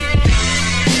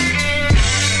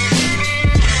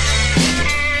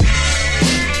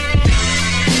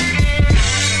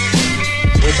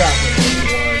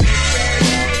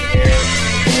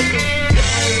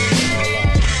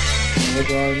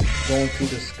going to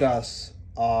discuss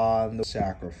on the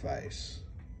sacrifice.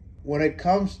 When it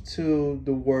comes to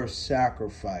the word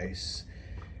sacrifice,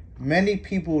 many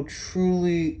people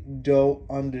truly don't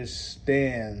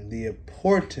understand the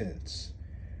importance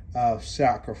of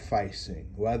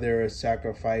sacrificing, whether it's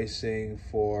sacrificing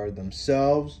for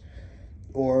themselves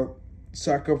or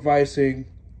sacrificing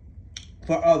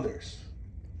for others.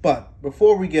 But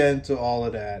before we get into all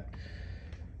of that,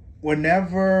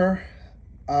 whenever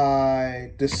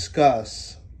I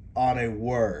discuss on a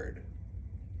word,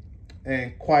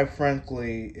 and quite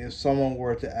frankly, if someone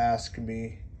were to ask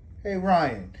me, hey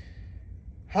Ryan,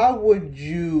 how would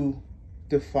you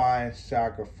define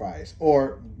sacrifice?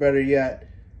 Or better yet,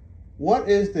 what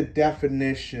is the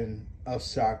definition of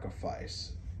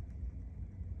sacrifice?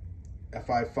 If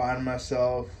I find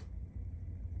myself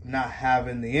not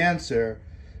having the answer,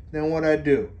 then what I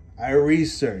do? I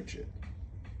research it.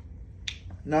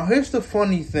 Now here's the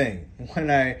funny thing.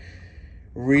 When I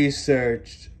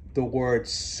researched the word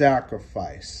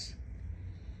sacrifice,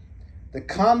 the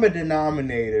common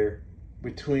denominator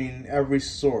between every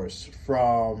source,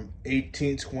 from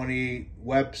 1828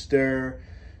 Webster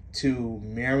to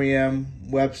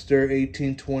Merriam-Webster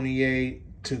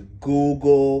 1828 to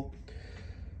Google,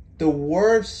 the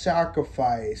word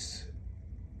sacrifice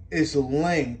is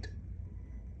linked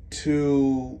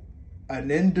to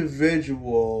an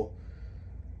individual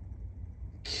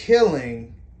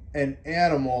killing an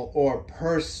animal or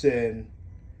person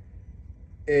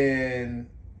in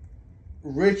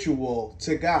ritual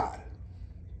to God.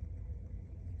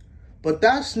 But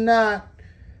that's not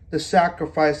the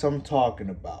sacrifice I'm talking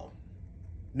about.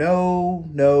 No.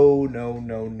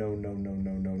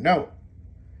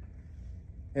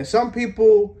 And some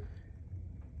people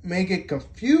may get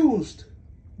confused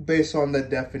based on the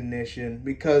definition,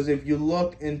 because if you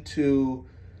look into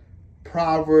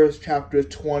Proverbs chapter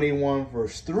 21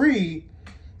 verse 3,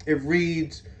 it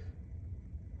reads,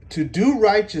 to do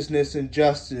righteousness and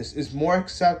justice is more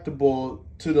acceptable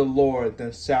to the Lord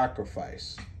than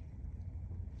sacrifice.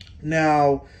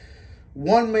 Now,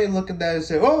 one may look at that and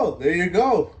say, oh, there you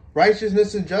go.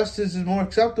 Righteousness and justice is more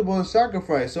acceptable than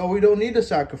sacrifice, so we don't need a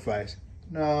sacrifice.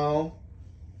 No.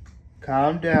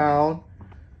 Calm down.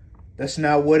 That's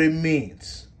not what it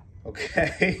means.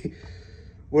 Okay?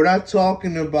 We're not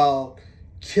talking about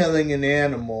killing an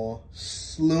animal,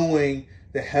 slewing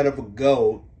the head of a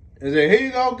goat, and say, here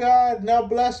you go, God, now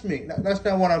bless me. No, that's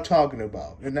not what I'm talking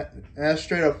about. And that's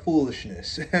straight up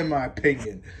foolishness, in my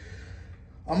opinion.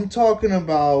 I'm talking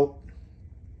about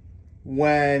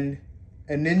when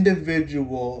an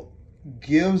individual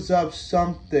gives up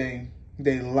something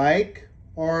they like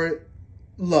or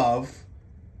love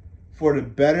for the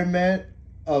betterment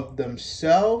of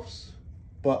themselves,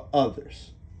 but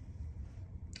others.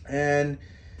 And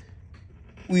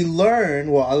we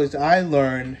learn, well, at least I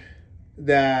learned,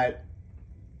 that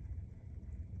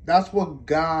that's what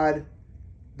God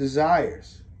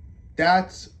desires.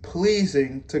 That's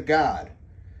pleasing to God.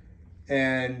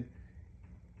 And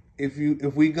if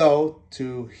we go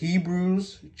to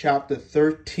Hebrews chapter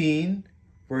 13,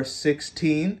 verse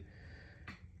 16,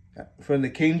 from the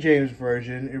King James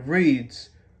Version, it reads,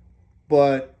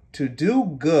 but to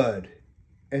do good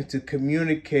and to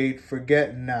communicate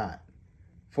forget not,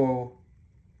 for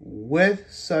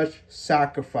with such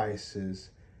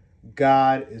sacrifices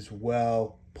God is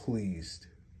well pleased.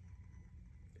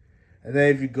 And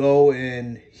then if you go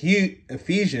in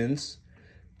Ephesians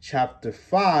chapter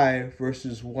 5,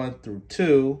 verses 1 through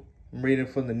 2, I'm reading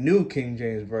from the New King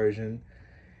James Version,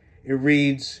 it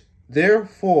reads,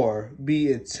 therefore be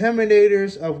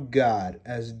intimidators of God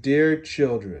as dear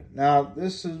children. Now,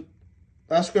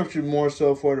 that scripture more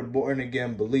so for the born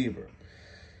again believer.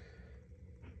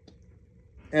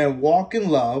 And walk in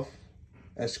love,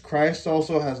 as Christ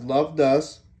also has loved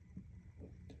us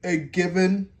and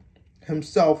given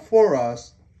himself for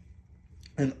us,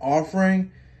 an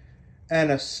offering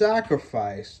and a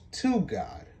sacrifice to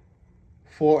God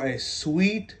for a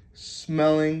sweet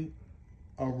smelling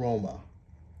aroma.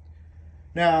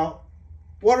 Now,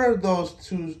 what are those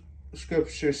two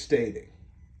scriptures stating?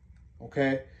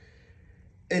 Okay?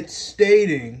 It's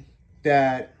stating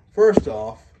that, first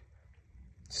off,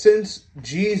 since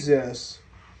Jesus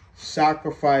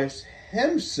sacrificed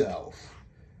himself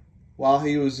while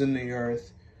he was in the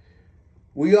earth,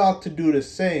 we ought to do the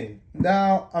same.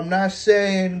 Now, I'm not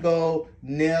saying go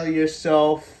nail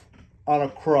yourself on a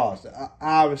cross.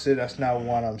 Obviously, that's not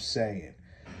what I'm saying.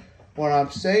 What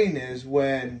I'm saying is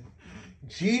when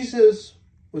Jesus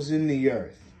was in the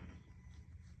earth,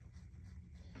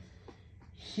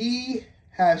 he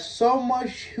has so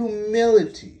much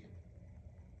humility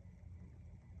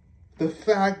the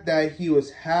fact that he was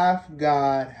half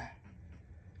God,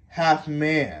 half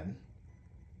man,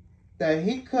 that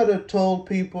he could have told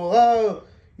people, oh,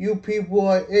 you people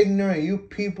are ignorant, you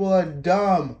people are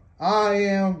dumb, I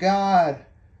am God.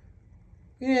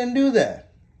 He didn't do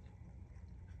that.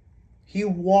 He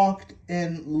walked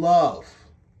in love.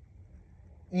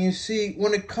 And you see,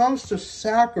 when it comes to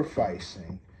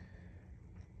sacrificing,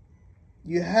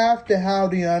 you have to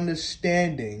have the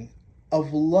understanding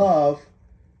of love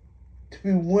to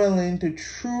be willing to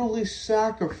truly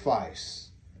sacrifice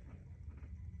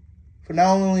for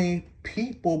not only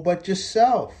people, but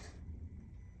yourself.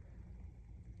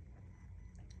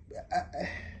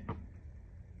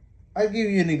 I'll give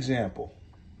you an example.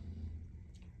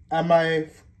 At my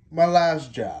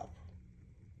last job,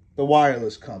 the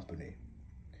wireless company,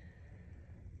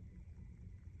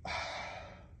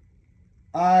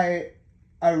 I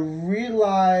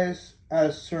realized at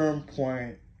a certain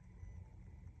point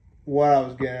what I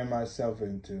was getting myself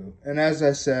into. And as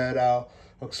I said, I'll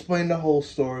explain the whole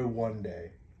story one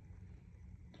day.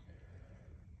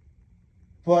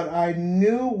 But I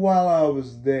knew while I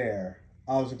was there,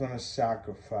 I was going to have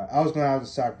to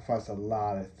sacrifice a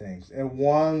lot of things. And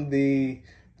one of the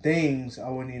things I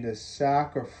would need to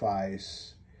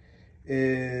sacrifice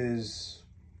is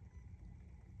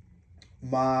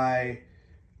my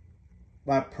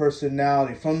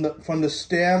personality, from the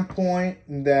standpoint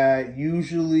that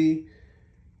usually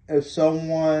if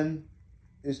someone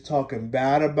is talking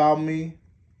bad about me,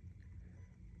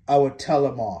 I would tell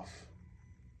them off.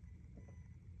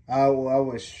 I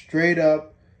would straight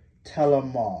up tell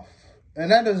them off.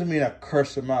 And that doesn't mean I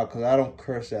curse them out, because I don't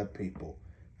curse at people,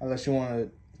 unless you want to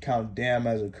count damn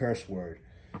as a curse word.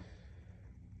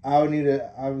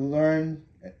 I've learned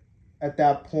at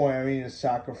that point, I need to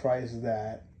sacrifice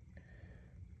that.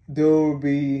 There will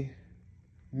be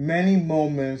many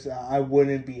moments I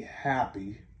wouldn't be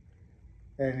happy.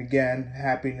 And again,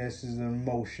 happiness is an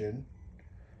emotion.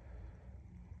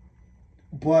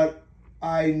 But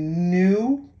I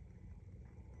knew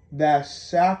that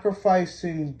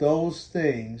sacrificing those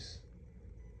things,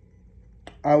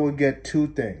 I would get two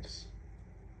things.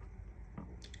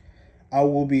 I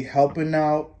will be helping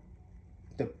out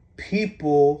the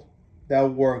people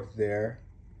that work there.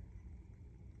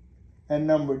 And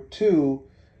number two,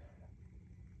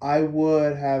 I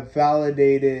would have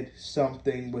validated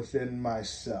something within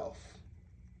myself.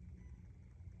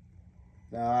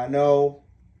 Now, I know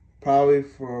probably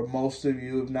for most of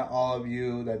you, if not all of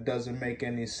you, that doesn't make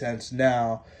any sense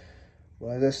now.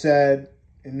 Well, as I said,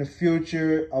 in the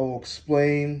future, I will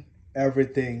explain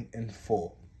everything in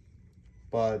full.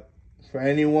 But for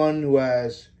anyone who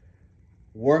has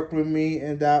worked with me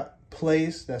in that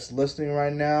place that's listening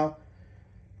right now,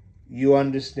 you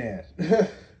understand.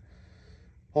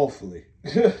 Hopefully.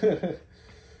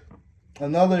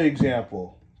 Another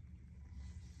example.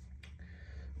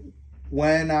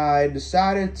 When I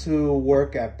decided to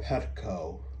work at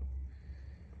Petco,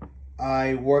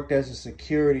 I worked as a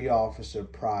security officer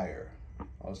prior.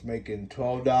 I was making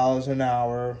 $12 an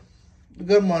hour.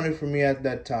 Good money for me at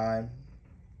that time,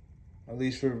 at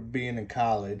least for being in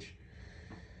college.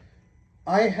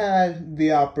 I had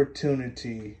the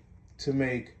opportunity to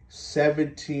make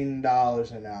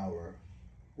 $17 an hour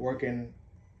working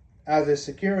as a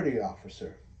security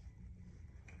officer.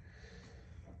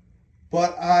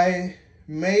 But I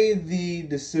made the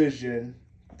decision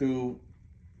through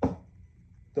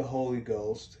the Holy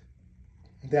Ghost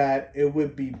that it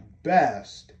would be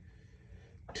best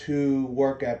to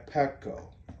work at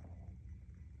Petco.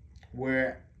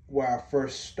 Where I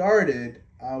first started,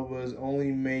 I was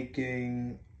only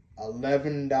making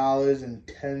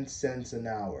 $11.10 an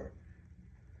hour.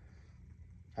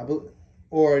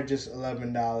 Or just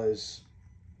 $11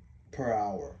 per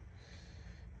hour.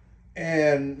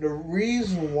 And the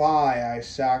reason why I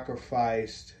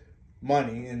sacrificed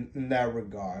money in that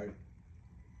regard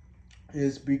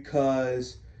is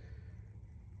because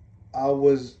I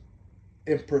was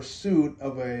in pursuit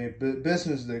of a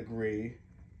business degree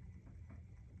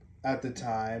at the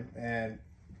time, and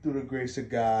through the grace of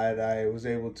God, I was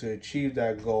able to achieve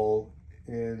that goal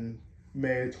in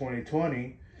May of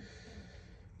 2020.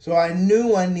 So I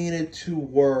knew I needed to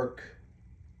work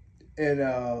in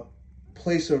a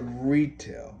place of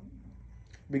retail,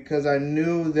 because I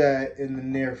knew that in the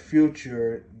near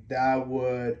future that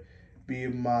would be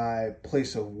my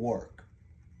place of work.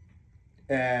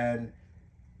 And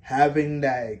having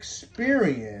that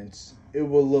experience, it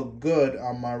will look good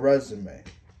on my resume.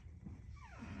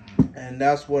 And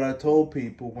that's what I told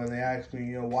people when they asked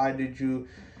me, why did you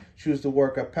choose to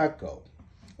work at Petco?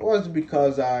 It wasn't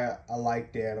because I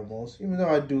liked animals, even though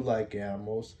I do like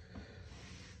animals.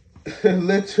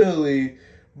 literally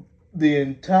the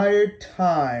entire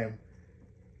time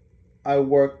I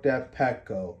worked at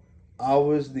Petco, I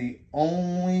was the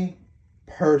only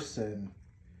person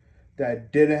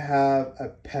that didn't have a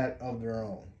pet of their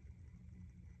own.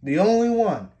 The only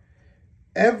one.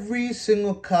 Every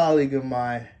single colleague of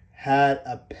mine had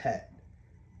a pet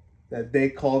that they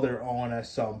called their own at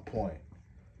some point.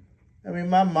 I mean,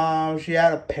 my mom, she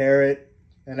had a parrot,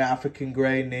 an African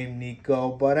gray named Nico,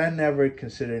 but I never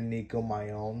considered Nico my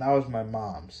own. That was my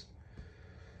mom's.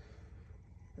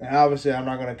 And obviously, I'm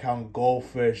not going to count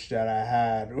goldfish that I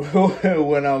had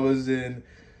when I was in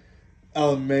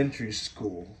elementary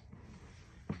school.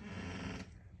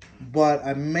 But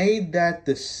I made that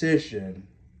decision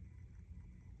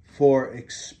for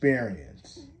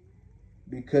experience,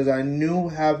 because I knew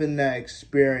having that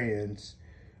experience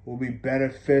will be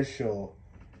beneficial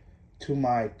to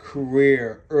my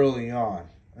career early on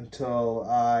until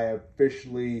I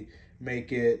officially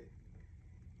make it,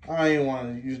 I don't even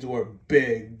want to use the word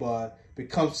big, but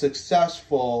become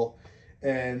successful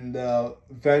in the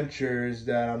ventures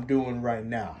that I'm doing right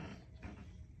now.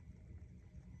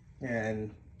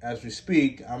 And as we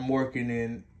speak, I'm working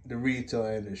in the retail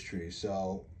industry,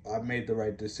 so I made the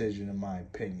right decision in my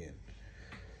opinion.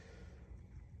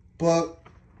 But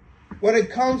when it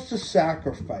comes to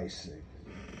sacrificing,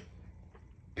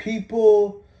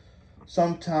 people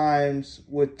sometimes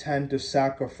would tend to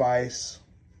sacrifice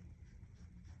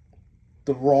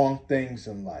the wrong things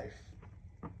in life.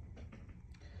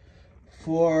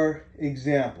 For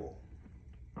example,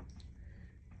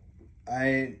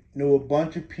 I knew a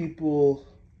bunch of people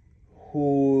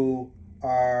who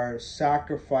are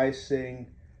sacrificing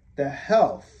the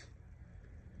health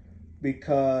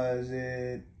because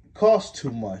it costs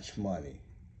too much money.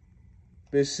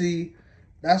 But see,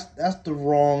 that's the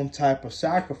wrong type of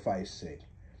sacrificing.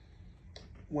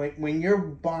 When you're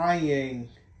buying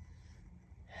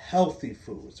healthy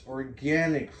foods,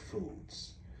 organic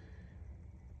foods,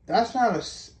 that's not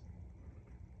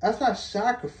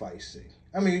sacrificing.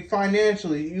 I mean,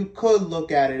 financially, you could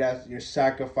look at it as you're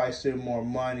sacrificing more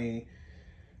money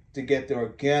to get the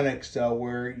organic stuff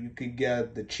where you could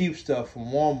get the cheap stuff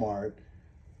from Walmart.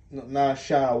 Not a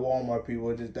shout out Walmart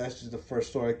people, that's just the first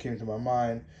story that came to my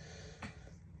mind.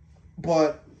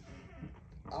 But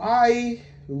I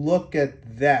look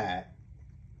at that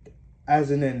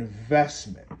as an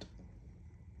investment.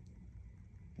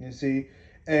 You see?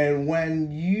 And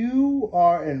when you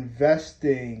are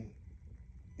investing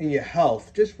in your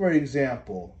health, just for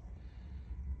example,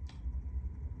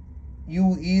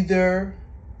 you either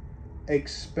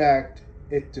expect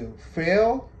it to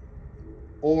fail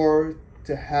or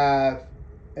to have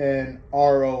an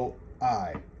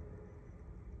ROI.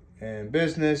 In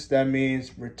business, that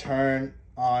means return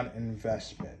on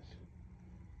investment.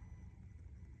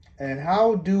 And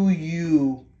how do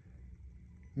you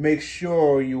make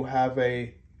sure you have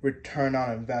a return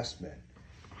on investment?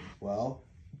 Well,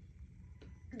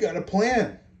 you got a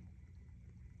plan.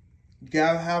 You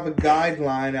got to have a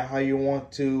guideline of how you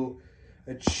want to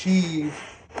achieve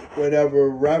whatever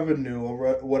revenue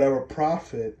or whatever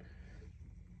profit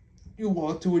you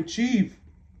want to achieve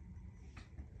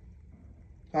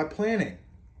by planning.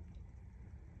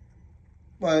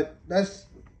 But this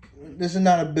is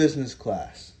not a business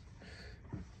class.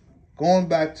 Going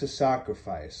back to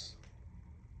sacrifice,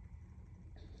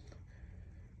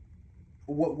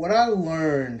 what I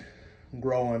learned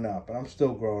growing up, and I'm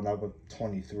still growing up at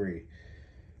 23,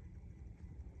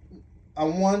 I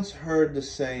once heard the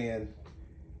saying,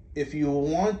 if you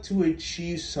want to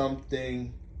achieve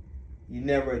something you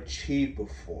never achieved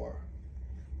before,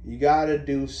 you got to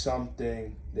do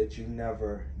something that you've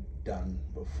never done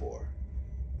before.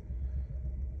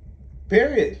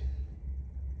 Period.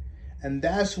 And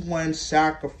that's when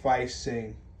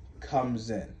sacrificing comes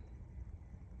in.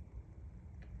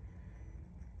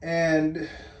 And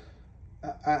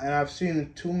I've seen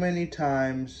it too many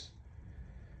times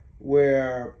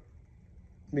where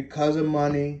because of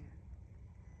money,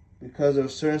 because of a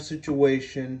certain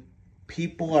situation,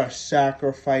 people are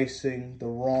sacrificing the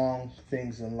wrong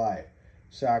things in life.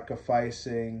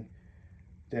 Sacrificing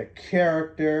their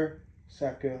character,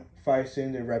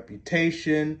 sacrificing their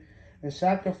reputation, and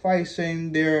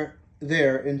sacrificing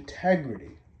their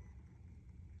integrity.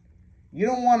 You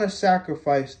don't want to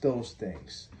sacrifice those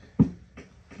things.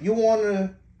 You want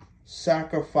to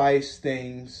sacrifice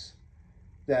things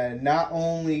that not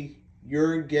only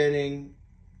you're getting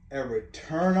a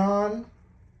return on,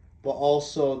 but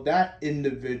also that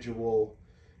individual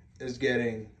is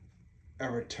getting a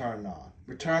return on.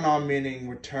 Return on meaning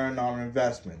return on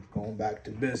investment, going back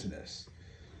to business.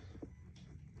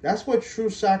 That's what true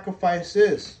sacrifice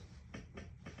is.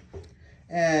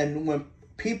 And when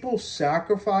people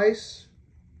sacrifice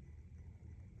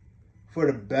for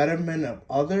the betterment of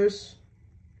others,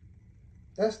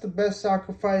 that's the best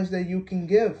sacrifice that you can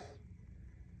give.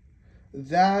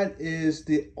 That is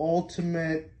the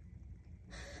ultimate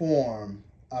form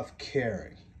of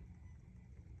caring.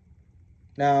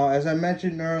 Now, as I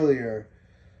mentioned earlier,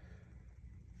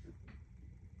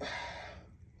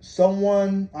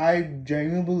 I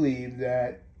genuinely believe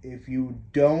that if you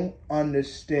don't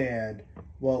understand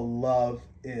what love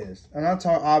is, I'm not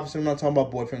talking about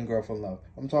boyfriend, girlfriend love.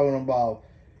 I'm talking about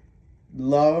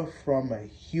love from a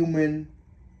human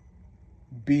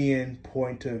being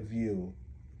point of view.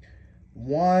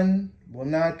 One will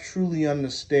not truly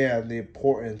understand the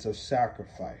importance of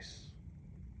sacrifice.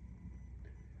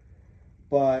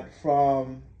 But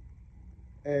from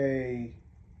a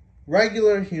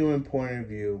regular human point of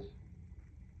view,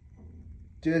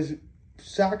 just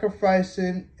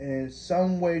sacrificing in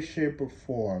some way, shape, or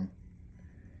form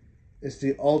is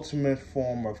the ultimate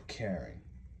form of caring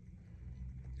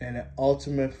and an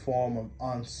ultimate form of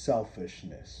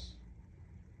unselfishness.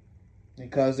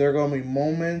 Because there are going to be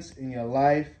moments in your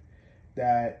life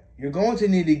that you're going to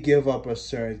need to give up a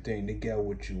certain thing to get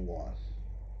what you want.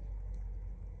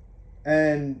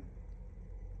 And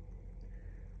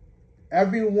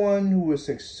everyone who is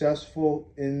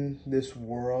successful in this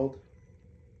world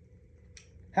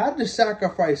had to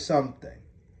sacrifice something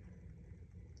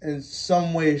in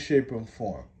some way, shape, or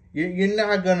form. You're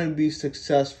not going to be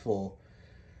successful,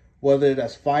 whether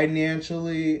that's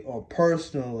financially or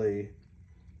personally,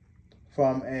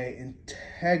 from an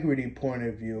integrity point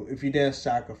of view, if you didn't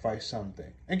sacrifice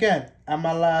something. Again, at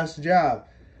my last job,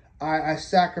 I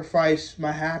sacrificed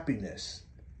my happiness.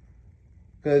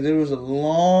 Because there was a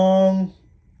long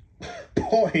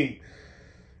point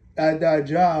at that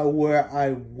job where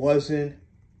I wasn't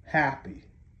happy.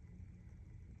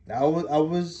 I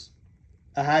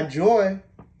had joy.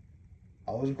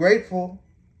 I was grateful.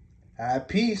 I had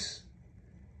peace.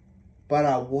 But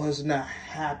I was not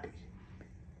happy.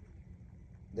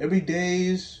 There be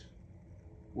days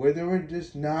where there were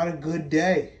just not a good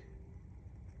day.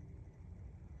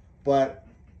 But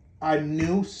I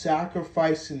knew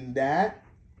sacrificing that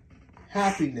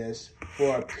happiness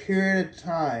for a period of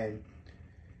time,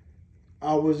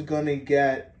 I was going to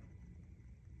get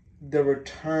the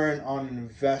return on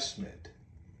investment.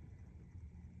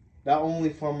 Not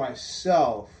only for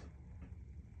myself,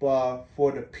 but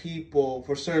for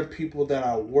certain people that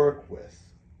I work with.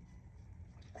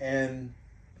 And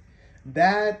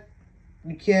that,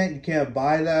 you can't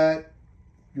buy that.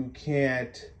 You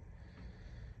can't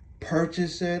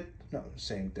purchase it. No,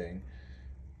 same thing.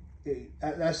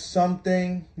 That's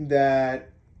something that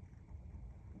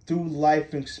through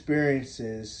life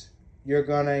experiences, you're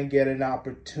gonna get an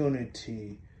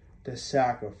opportunity to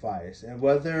sacrifice. And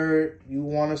whether you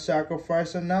want to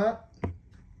sacrifice or not,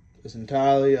 it's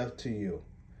entirely up to you.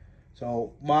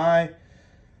 So my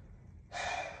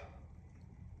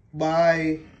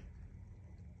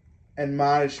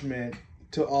admonishment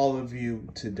to all of you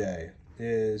today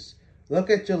is, look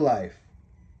at your life.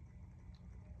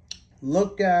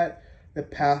 Look at the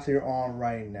path you're on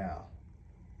right now.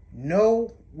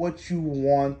 Know what you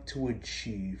want to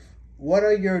achieve. What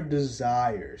are your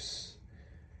desires?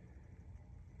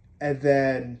 And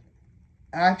then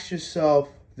ask yourself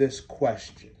this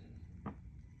question.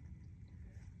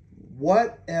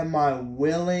 What am I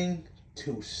willing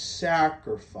to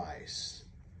sacrifice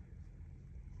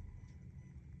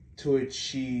to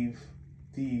achieve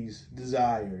these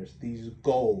desires, these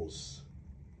goals?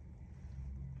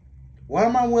 What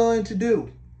am I willing to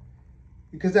do?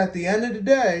 Because at the end of the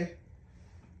day,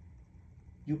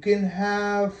 you can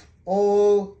have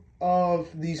all of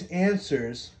these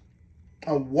answers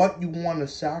on what you want to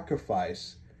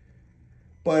sacrifice,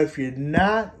 but if you're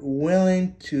not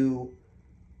willing to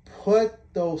put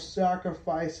those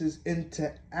sacrifices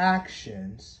into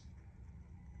actions,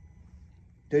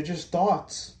 they're just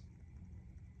thoughts.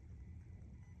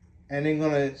 And they're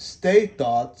going to stay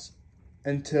thoughts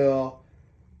until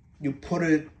you put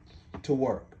it to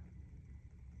work.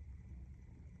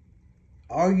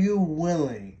 Are you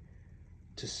willing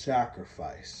to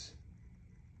sacrifice?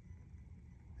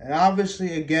 And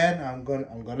obviously, again, I'm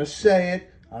gonna say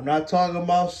it. I'm not talking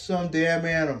about some damn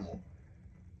animal.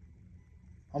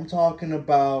 I'm talking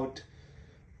about.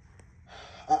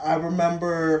 I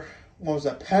remember, what was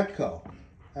that, Petco?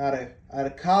 I had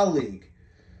a colleague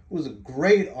who was a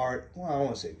great Well, I don't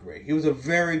want to say great. He was a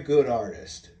very good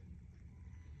artist.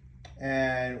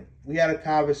 And we had a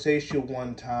conversation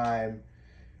one time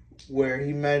where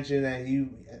he mentioned that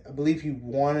I believe he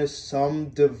wanted some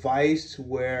device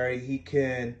where he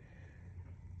can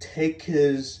take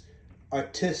his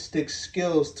artistic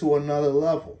skills to another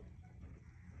level.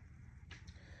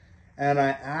 And I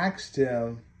asked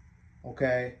him,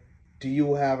 okay, do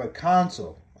you have a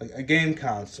console, a game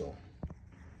console?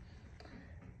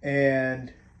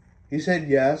 And he said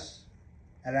yes.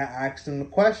 And I asked him the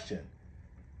question,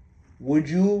 would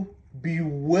you be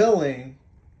willing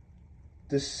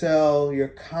to sell your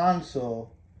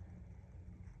console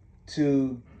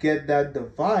to get that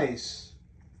device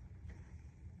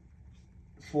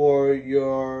for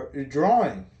your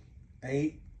drawing?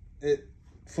 And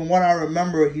from what I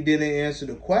remember, he didn't answer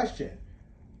the question,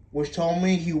 which told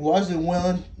me he wasn't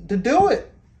willing to do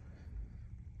it.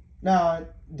 Now,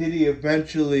 did he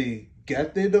eventually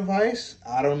get the device?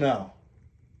 I don't know.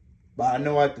 But I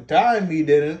know at the time he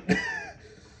didn't.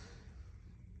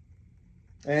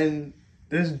 And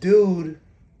this dude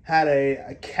had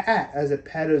a cat as a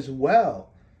pet as well.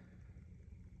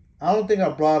 I don't think I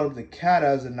brought up the cat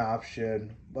as an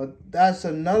option, but that's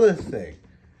another thing.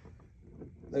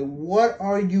 Like, what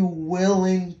are you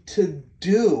willing to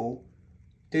do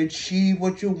to achieve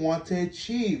what you want to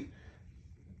achieve?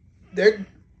 The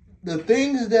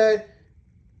things that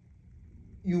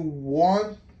you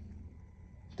want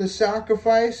to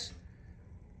sacrifice,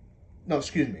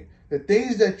 the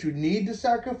things that you need to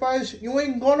sacrifice, you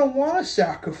ain't gonna want to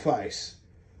sacrifice.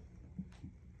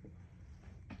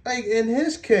 Like in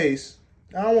his case,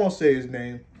 I won't say his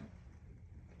name.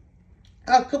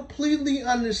 I completely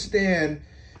understand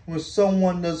when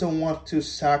someone doesn't want to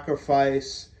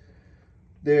sacrifice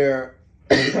their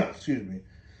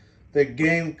their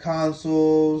game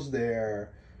consoles,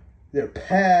 their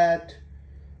pet,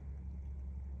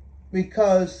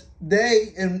 because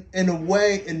they in a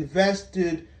way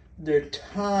invested their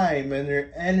time and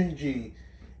their energy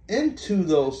into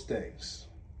those things.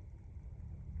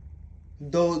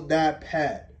 That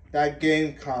pet, that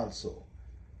game console.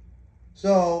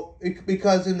 So,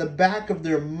 because in the back of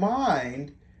their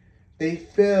mind, they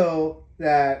feel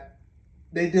that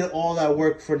they did all that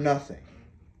work for nothing.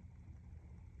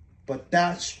 But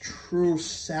that's true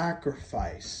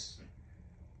sacrifice.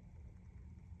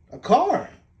 A car.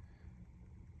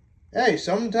 Hey,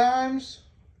 sometimes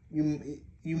you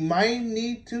might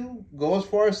need to go as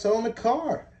far as selling a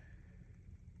car.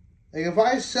 Like if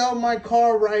I sell my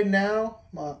car right now,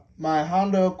 my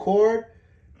Honda Accord,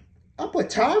 I'll put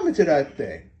time into that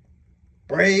thing.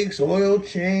 Brakes, oil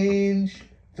change,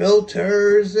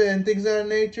 filters, and things of that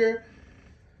nature.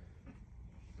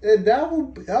 And that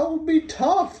would be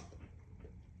tough.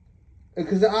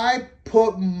 Because I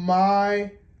put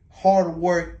my hard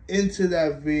work into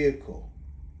that vehicle.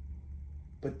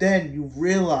 But then you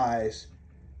realize,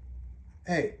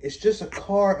 hey, it's just a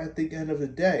car at the end of the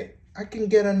day. I can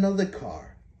get another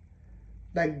car.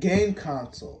 That game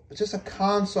console, it's just a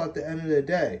console at the end of the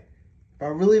day. If I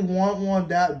really want one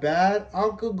that bad,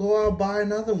 I'll go out and buy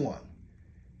another one.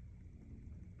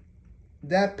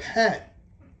 That pet,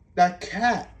 that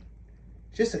cat,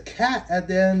 just a cat at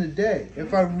the end of the day.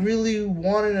 If I really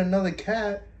wanted another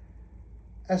cat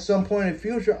at some point in the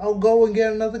future, I'll go and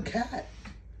get another cat.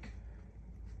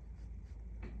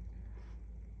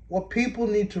 What people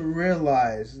need to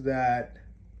realize that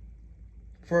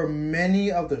for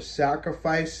many of the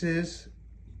sacrifices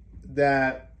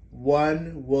that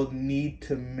one will need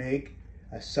to make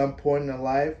at some point in their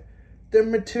life, they're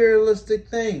materialistic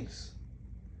things.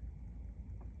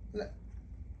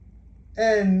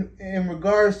 And in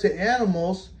regards to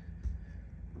animals,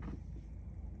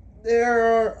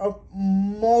 there are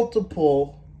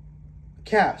multiple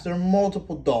cats, there are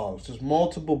multiple dogs, there's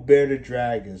multiple bearded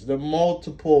dragons, there are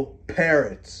multiple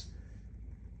parrots.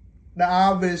 Now,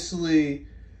 obviously,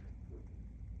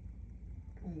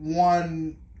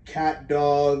 one cat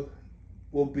dog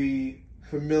will be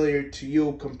familiar to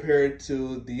you compared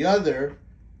to the other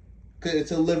because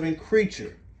it's a living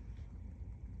creature.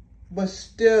 But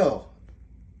still,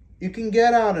 you can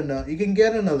get another dog, you can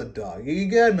get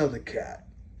another cat.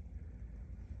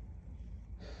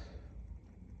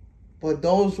 But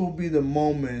those will be the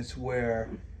moments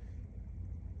where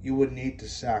you would need to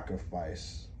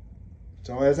sacrifice.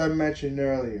 So as I mentioned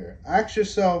earlier, ask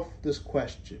yourself this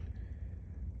question.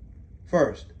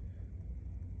 First,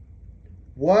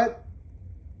 what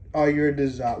are your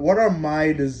desires? What are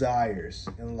my desires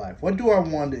in life? What do I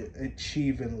want to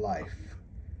achieve in life?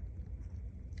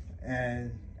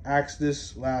 And ask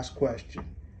this last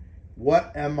question.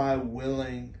 What am I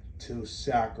willing to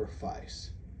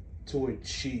sacrifice to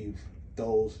achieve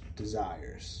those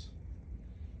desires?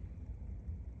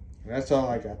 And that's all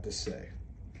I got to say.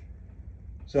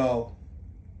 So,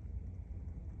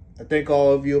 I thank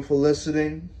all of you for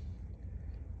listening.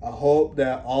 I hope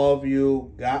that all of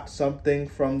you got something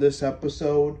from this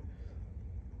episode.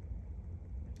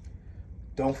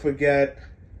 Don't forget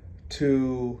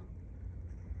to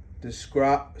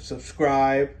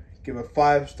subscribe, give a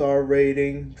 5-star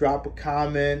rating, drop a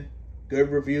comment, good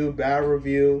review, bad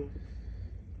review.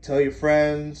 Tell your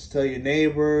friends, tell your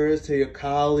neighbors, tell your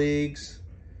colleagues.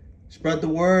 Spread the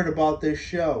word about this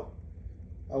show.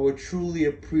 I would truly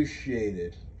appreciate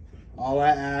it. All I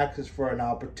ask is for an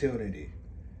opportunity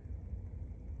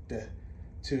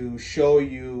to show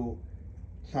you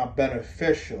how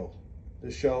beneficial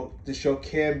the show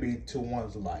can be to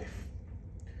one's life.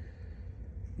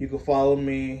 You can follow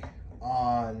me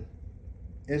on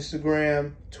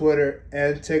Instagram, Twitter,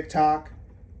 and TikTok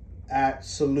at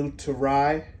Salute to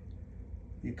Rye.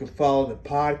 You can follow the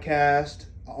podcast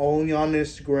only on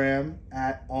Instagram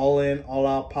at All In All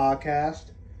Out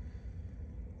Podcast.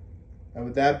 And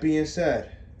with that being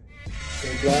said,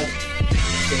 stay blessed.